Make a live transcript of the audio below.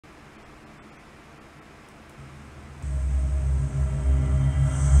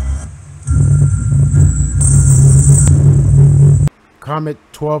Comet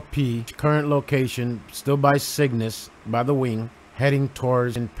 12P, current location still by Cygnus, by the wing, heading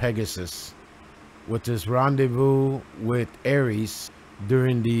towards Pegasus, with this rendezvous with Aries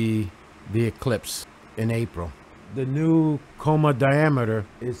during the eclipse in April. The new Comet diameter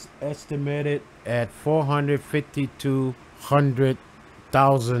is estimated at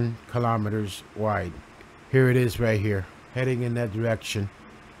 452,000 kilometers wide. Here it is right here, heading in that direction.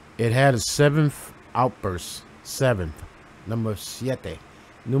 It had a 7th outburst, 7th, number 7,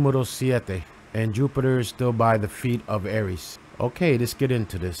 numero 7, and Jupiter is still by the feet of Aries. Okay, let's get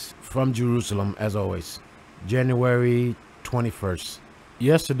into this. From Jerusalem, as always, January 21st.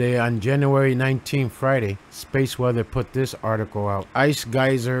 Yesterday, on January 19th, Friday, Spaceweather put this article out. Ice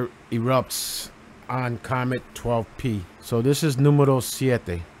geyser erupts on Comet 12P. So this is numero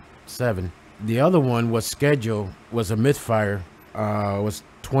 7. The other one was scheduled, was a misfire, was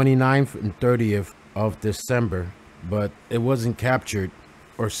 29th and 30th of December, but it wasn't captured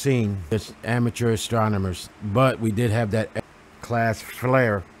or seen as amateur astronomers. But we did have that class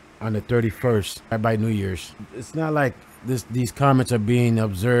flare on the 31st, right by New Year's. It's not like these comets are being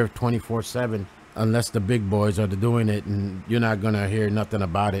observed 24/7 unless the big boys are doing it, and you're not gonna hear nothing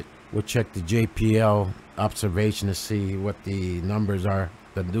about it. We'll check the JPL observation to see what the numbers are,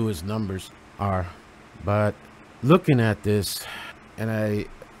 the newest numbers are. But looking at this, and I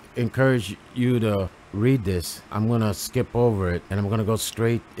encourage you to read this, I'm gonna skip over it and I'm gonna go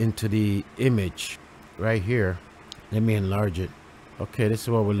straight into the image right here. Let me enlarge it. Okay, this is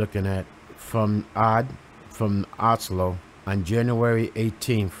what we're looking at from Oslo on January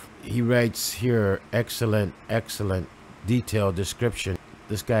 18th. He writes here, excellent detailed description.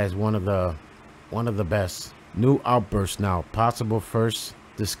 This guy is one of the best. New outburst now, possible first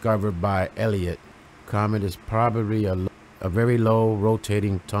discovered by Elliott. Comet is probably a very low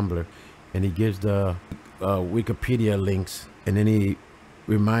rotating tumbler, and he gives the Wikipedia links, and then he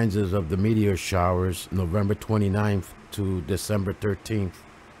reminds us of the meteor showers November 29th to December 13th,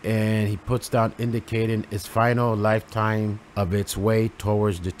 and he puts down indicating its final lifetime of its way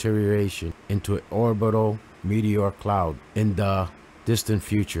towards deterioration into an orbital meteor cloud in the distant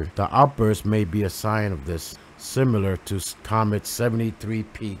future. The outburst may be a sign of this, similar to Comet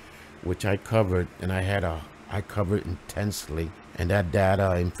 73P, which I covered, and I covered intensely, and that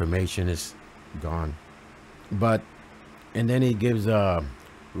data information is gone. But and then he gives a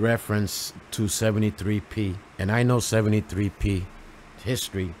reference to 73P, and I know 73P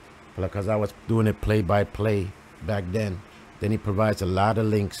history because I was doing it play by play back then. Then he provides a lot of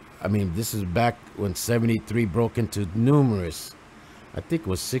links. I mean, this is back when 73 broke into numerous, I think it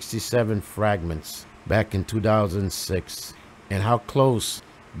was 67 fragments back in 2006, and how close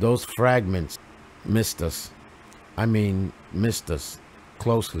those fragments missed us. I mean, missed us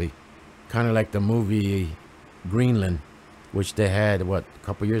closely, kind of like the movie Greenland, which they had, what, a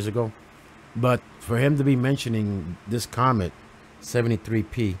couple years ago. But for him to be mentioning this comet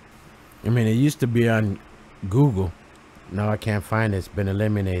 73P, I mean, it used to be on Google. Now I can't find it. It's been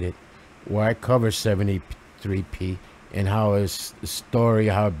eliminated. Where I cover 73P and how its story,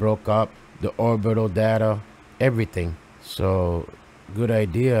 how it broke up, the orbital data, everything. So good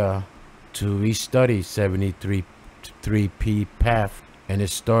idea to restudy 73P path and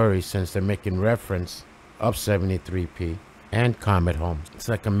its story, since they're making reference of 73P and Comet home. It's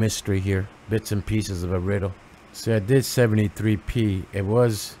like a mystery here, bits and pieces of a riddle. So I did 73P. It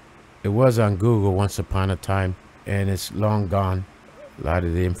was on Google once upon a time, and it's long gone. A lot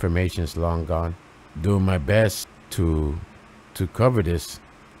of the information is long gone. Doing my best to cover this,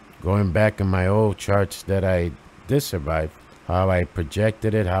 going back in my old charts that I did survive, how I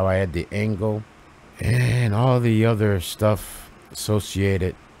projected it, how I had the angle, and all the other stuff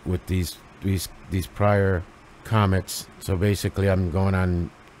associated with these prior comets. So basically I'm going on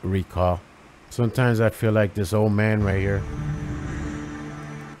recall. Sometimes I feel like this old man right here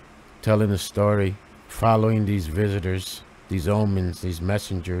telling a story, following these visitors, these omens, these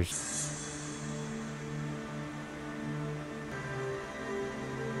messengers.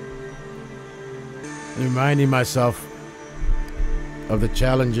 Reminding myself of the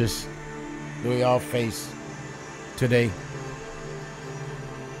challenges we all face today.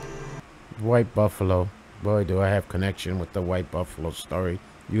 White buffalo. Boy, do I have connection with the white buffalo story.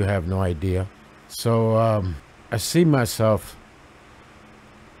 You have no idea. So I see myself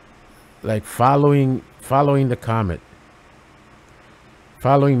like following the comet,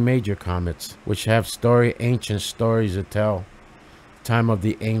 following major comets, which have ancient stories to tell. Time of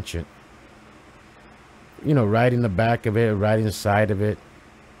the ancient. You know, right in the back of it, right inside of it,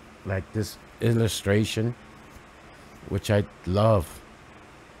 like this illustration, which I love.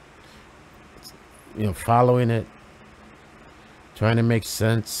 You know, following it, trying to make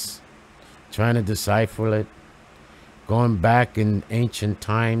sense, trying to decipher it, going back in ancient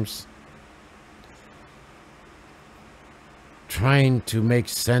times, trying to make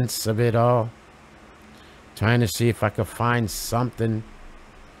sense of it all, trying to see if I could find something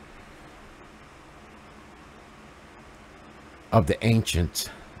of the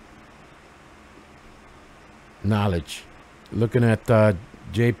ancient knowledge. Looking at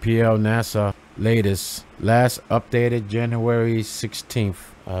JPL NASA last updated January 16th,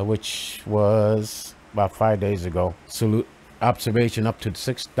 which was about 5 days ago. Salute observation up to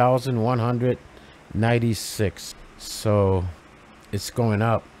 6,196. So it's going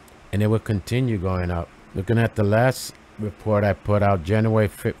up, and it will continue going up. Looking at the last report I put out, January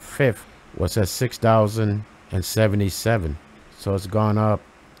 5th, was at 6,077. So it's gone up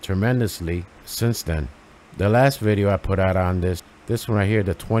tremendously since then. The last video I put out on this one right here,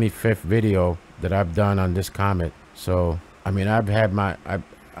 the 25th video that I've done on this comet. So I mean, I've had my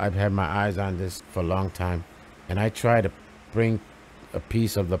eyes on this for a long time, and I try to bring a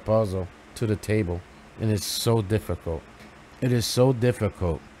piece of the puzzle to the table, and it's so difficult. It is so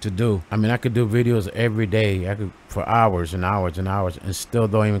difficult to do. I mean, I could do videos every day. I could for hours and hours and hours, and still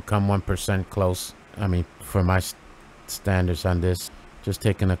don't even come 1% close. I mean, for my standards on this. Just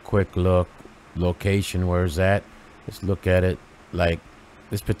taking a quick look, location, where it's at. Let's look at it. Like,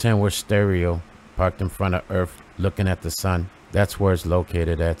 let's pretend we're stereo, parked in front of Earth, looking at the sun. That's where it's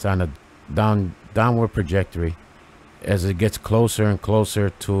located at. It's on a downward trajectory. As it gets closer and closer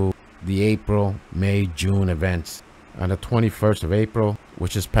to the April, May, June events. On the 21st of April,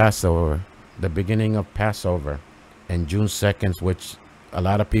 which is Passover, the beginning of Passover, and June 2nd, which a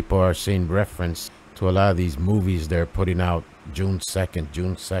lot of people are seeing reference to a lot of these movies they're putting out. June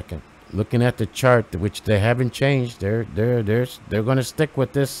 2nd. Looking at the chart, which they haven't changed, they're going to stick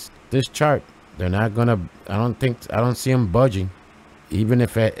with this chart. They're not going to. I don't see them budging, even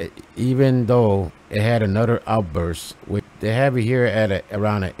though it had another outburst. They have it here at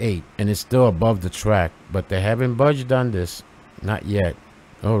around an 8, and it's still above the track, but they haven't budged on this, not yet.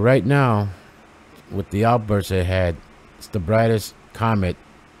 Oh, right now, with the outburst it had, it's the brightest comet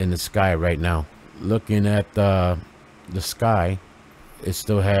in the sky right now. Looking at the sky, it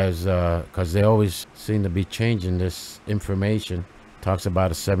still has, because they always seem to be changing this information. Talks about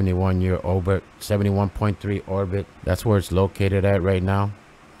a 71-year orbit, 71.3 orbit. That's where it's located at right now.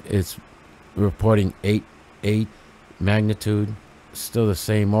 It's reporting 8 magnitude. Still the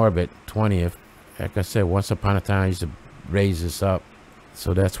same orbit, 20th. Like I said, once upon a time I used to raise this up.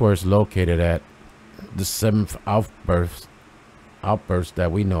 So that's where it's located at. The 7th outburst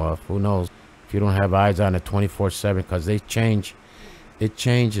that we know of. Who knows? If you don't have eyes on it 24/7, because they change. It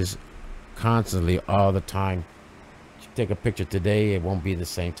changes constantly all the time. If you take a picture today, it won't be the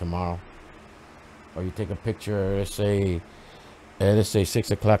same tomorrow. Or you take a picture, let's say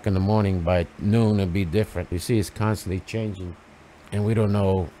 6 o'clock in the morning, by noon it'll be different. You see, it's constantly changing, and we don't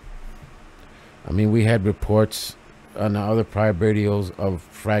know. I mean, we had reports on the other prior videos of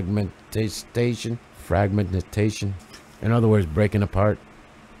fragmentation. In other words, breaking apart,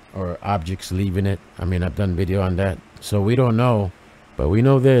 or objects leaving it. I mean, I've done video on that. So we don't know, but we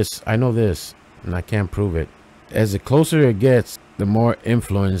know this. I know this, and I can't prove it. As the closer it gets, the more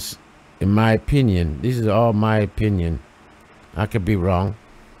influence, in my opinion. This is all my opinion. I could be wrong.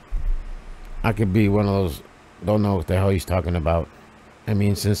 I could be one of those, don't know what the hell he's talking about. I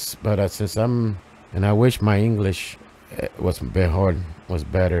mean, since I'm, and I wish my English was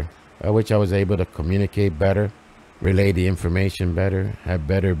better. I wish I was able to communicate better, relay the information better, have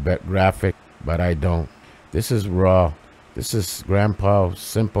better graphic, but I don't. This is raw. This is grandpa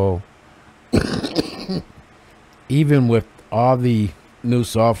simple. Even with all the new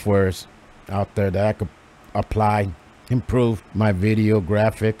softwares out there that I could apply, improve my video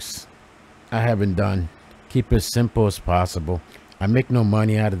graphics, I haven't done. Keep it as simple as possible. I make no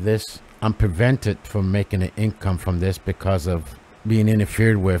money out of this. I'm prevented from making an income from this because of being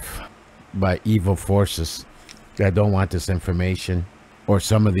interfered with by evil forces that don't want this information, or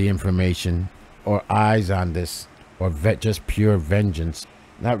some of the information, or eyes on this, or just pure vengeance,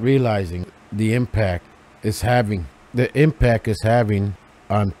 not realizing the impact it's having. The impact it's having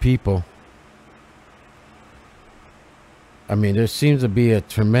on people. I mean, there seems to be a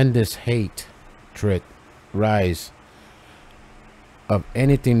tremendous hatred rise of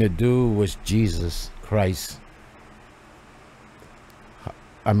anything to do with Jesus Christ.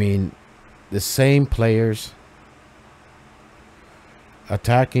 I mean, the same players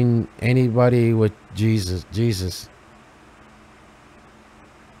attacking anybody with Jesus.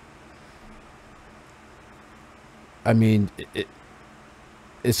 I mean,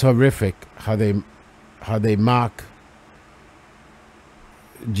 it's horrific how they mock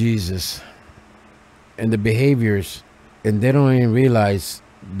Jesus and the behaviors, and they don't even realize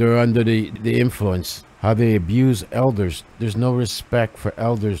they're under the influence, how they abuse elders. There's no respect for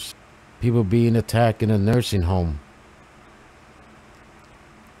elders. People being attacked in a nursing home.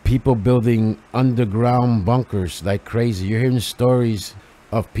 People building underground bunkers like crazy. You're hearing stories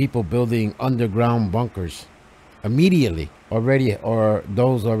of people building underground bunkers immediately already, or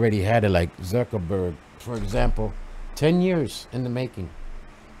those already had it, like Zuckerberg, for example. 10 years in the making.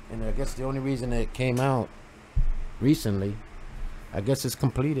 And I guess the only reason it came out recently, I guess it's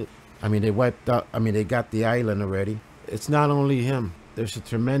completed. I mean, they wiped out, I mean, they got the island already. It's not only him. There's a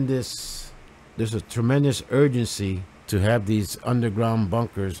tremendous urgency to have these underground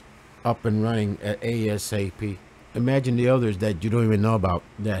bunkers up and running at ASAP. Imagine the others that you don't even know about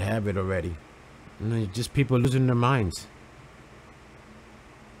that have it already. And just people losing their minds.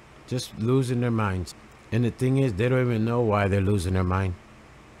 Just losing their minds. And the thing is, they don't even know why they're losing their mind.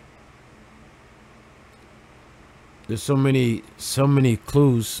 There's so many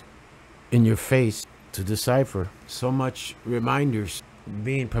clues in your face to decipher. So much reminders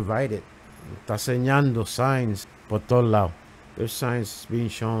being provided. Está enseñando signs por todo lado. There's signs being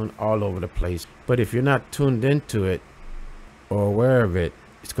shown all over the place. But if you're not tuned into it or aware of it,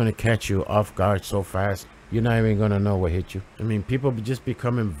 it's going to catch you off guard so fast. You're not even going to know what hit you. I mean, people just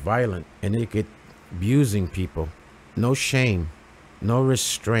becoming violent and they get abusing people. No shame, no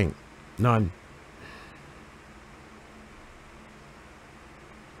restraint, none.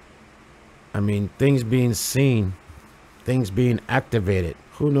 I mean, things being seen, things being activated.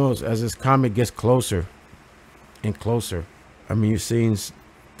 Who knows, as this comet gets closer and closer, I mean, you're seeing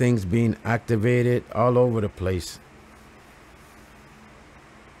things being activated all over the place.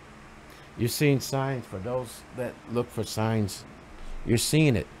 You're seeing signs. For those that look for signs, you're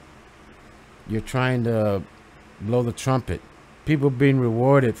seeing it. You're trying to blow the trumpet. People being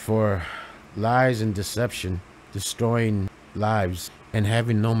rewarded for lies and deception, destroying lives, and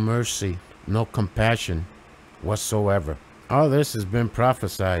having no mercy, no compassion whatsoever. All this has been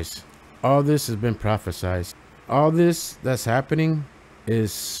prophesied. All this has been prophesied. All this that's happening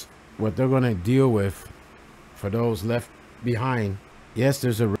is what they're going to deal with for those left behind. Yes,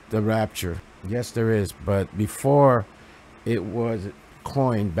 there's the rapture. Yes, there is. But before it was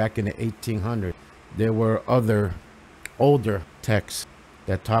coined back in the 1800s, there were other older texts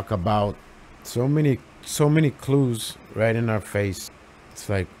that talk about so many clues right in our face. It's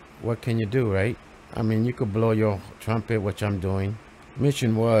like, what can you do, right? I mean, you could blow your trumpet, which I'm doing.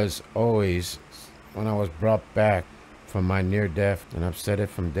 Mission was always, when I was brought back from my near death, and I've said it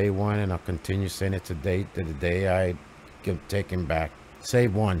from day one, and I'll continue saying it to the day I get taken back.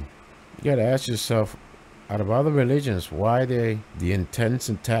 Save one. You gotta ask yourself, out of other religions, why the intense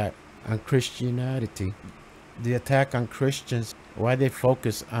attack on Christianity, the attack on Christians, why they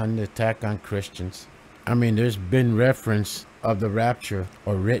focus on the attack on Christians? I mean, there's been reference of the rapture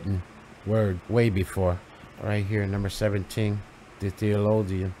or written word way before. Right here, number 17, the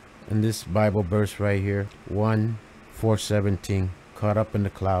theologian. In this Bible verse right here, 1:417, caught up in the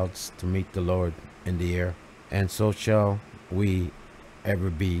clouds to meet the Lord in the air, and so shall we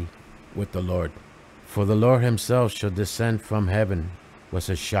ever be with the Lord. For the Lord himself shall descend from heaven with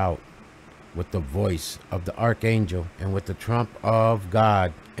a shout, with the voice of the archangel, and with the trump of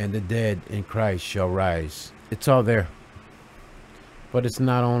God, and the dead in Christ shall rise. It's all there. But it's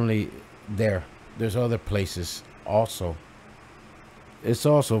not only there. There's other places also. It's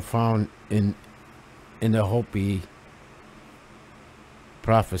also found in the HOPI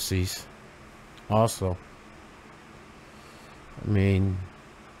prophecies also. I mean,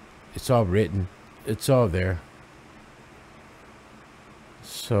 it's all written. It's all there.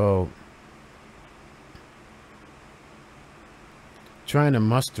 So, trying to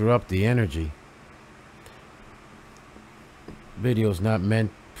muster up the energy. Video's not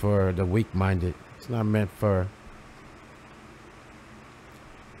meant for the weak-minded. It's not meant for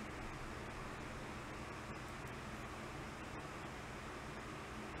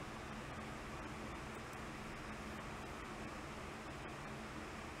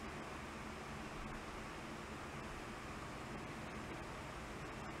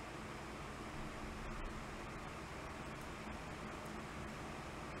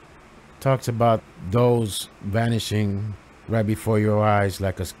talks about those vanishing right before your eyes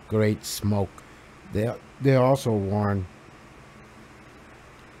like a great smoke. They also warn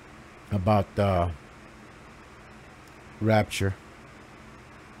about the rapture,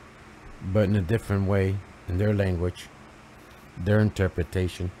 but in a different way, in their language, their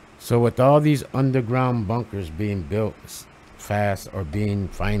interpretation. So with all these underground bunkers being built fast, or being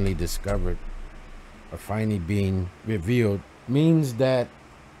finally discovered, or finally being revealed, means that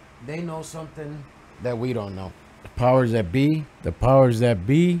they know something that we don't know. The powers that be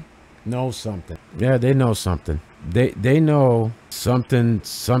know something. Yeah, they know something. They know something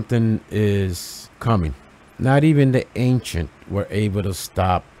is coming. Not even the ancient were able to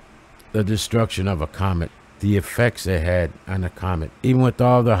stop the destruction of a comet, the effects it had on a comet. Even with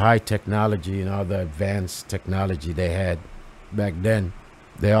all the high technology and all the advanced technology they had back then,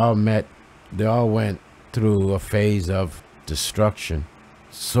 they all went through a phase of destruction.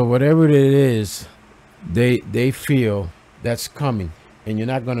 So whatever it is, they feel that's coming, and you're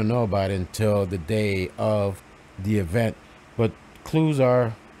not going to know about it until the day of the event. But clues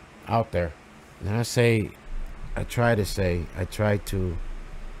are out there. And I try to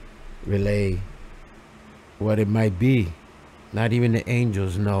relay what it might be. Not even the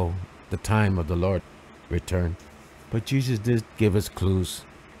angels know the time of the Lord return. But Jesus did give us clues.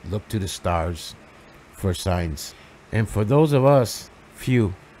 Look to the stars for signs. And for those of us,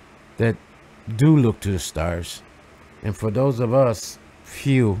 few, that do look to the stars, and for those of us,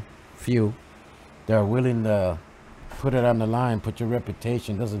 few, that are willing to put it on the line, put your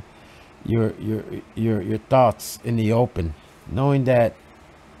reputation, doesn't your thoughts in the open, knowing that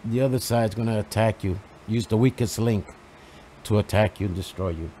the other side's going to attack you, use the weakest link to attack you and destroy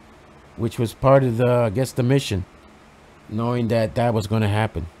you, which was part of the mission, knowing that was going to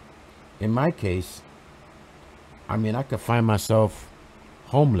happen. In my case, I could find myself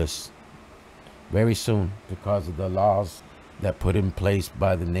homeless very soon because of the laws that put in place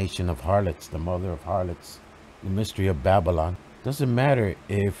by the nation of harlots, the mother of harlots, the mystery of Babylon. Doesn't matter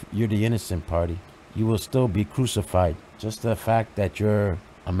if you're the innocent party, you will still be crucified. Just the fact that you're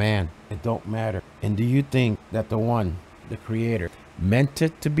a man, it don't matter. And do you think that the creator, meant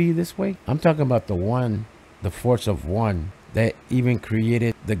it to be this way? I'm talking about the one, the force of one that even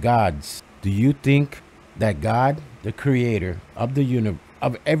created the gods. Do you think that God, the creator of the universe,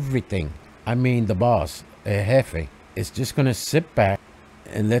 of everything, the boss, a jefe, is just going to sit back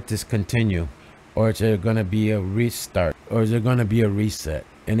and let this continue? Or is there going to be a restart? Or is there going to be a reset?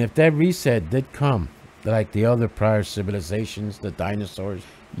 And if that reset did come, like the other prior civilizations, the dinosaurs,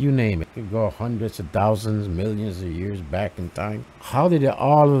 you name it, could go hundreds of thousands, millions of years back in time. How did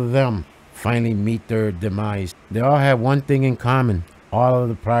all of them finally meet their demise? They all have one thing in common, all of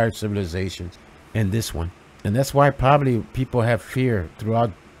the prior civilizations and this one. And that's why probably people have fear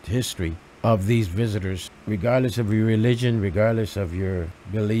throughout history of these visitors. Regardless of your religion, regardless of your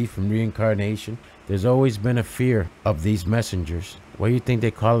belief in reincarnation, there's always been a fear of these messengers. Why do you think they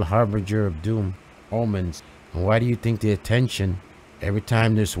call it harbinger of doom, omens? And why do you think the attention, every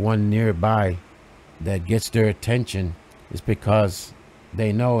time there's one nearby that gets their attention, is because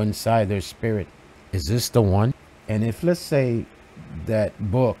they know inside their spirit, is this the one? And if, let's say,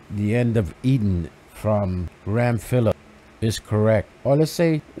 that book, The End of Eden, from Ram Phillip, is correct, or let's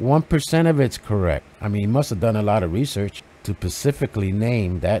say 1% of it's correct. He must have done a lot of research to specifically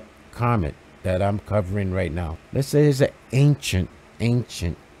name that comet that I'm covering right now. Let's say it's an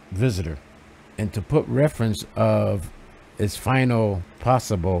ancient visitor, and to put reference of its final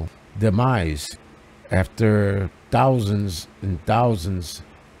possible demise after thousands and thousands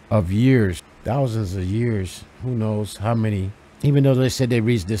of years, who knows how many, even though they said they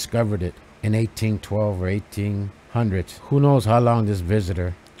rediscovered it in 1812 or 1800s. Who knows how long this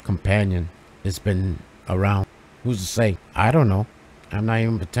visitor companion has been around? Who's to say? I don't know. I'm not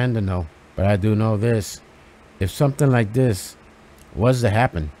even pretend to know. But I do know this. If something like this was to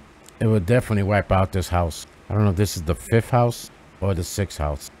happen, it would definitely wipe out this house. I don't know if this is the 5th house or the 6th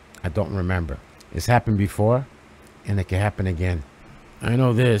house. I don't remember. It's happened before, and it can happen again. I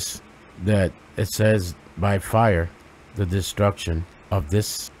know this, that it says by fire, the destruction of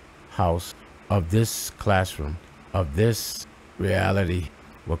this house, of this classroom, of this reality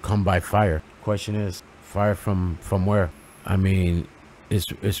will come by fire. Question is, fire from where?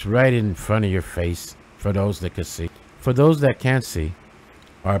 It's right in front of your face for those that can see. For those that can't see,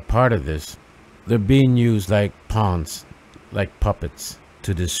 are part of this. They're being used like pawns, like puppets,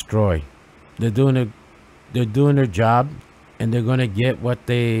 to destroy. They're doing their job, and they're gonna get what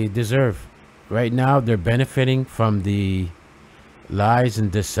they deserve. Right now, they're benefiting from the lies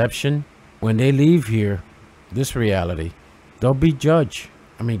and deception. When they leave here, this reality, they'll be judged.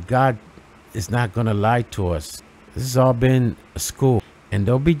 God is not gonna lie to us. This has all been a school, and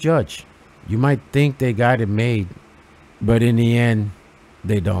they'll be judged. You might think they got it made, but in the end,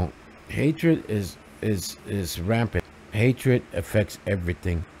 they don't. Hatred is rampant. Hatred affects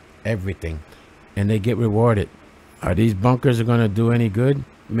everything, and they get rewarded. Are these bunkers going to do any good?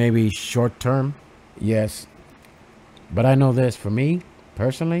 Maybe short term, yes. But I know this, for me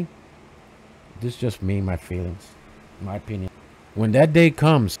personally, this is just me, my feelings, my opinion. When that day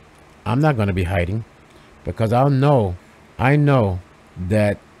comes, I'm not going to be hiding because I know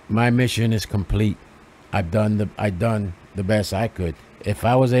that my mission is complete. I done the best I could. If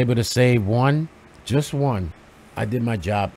I was able to save one, just one, I did my job.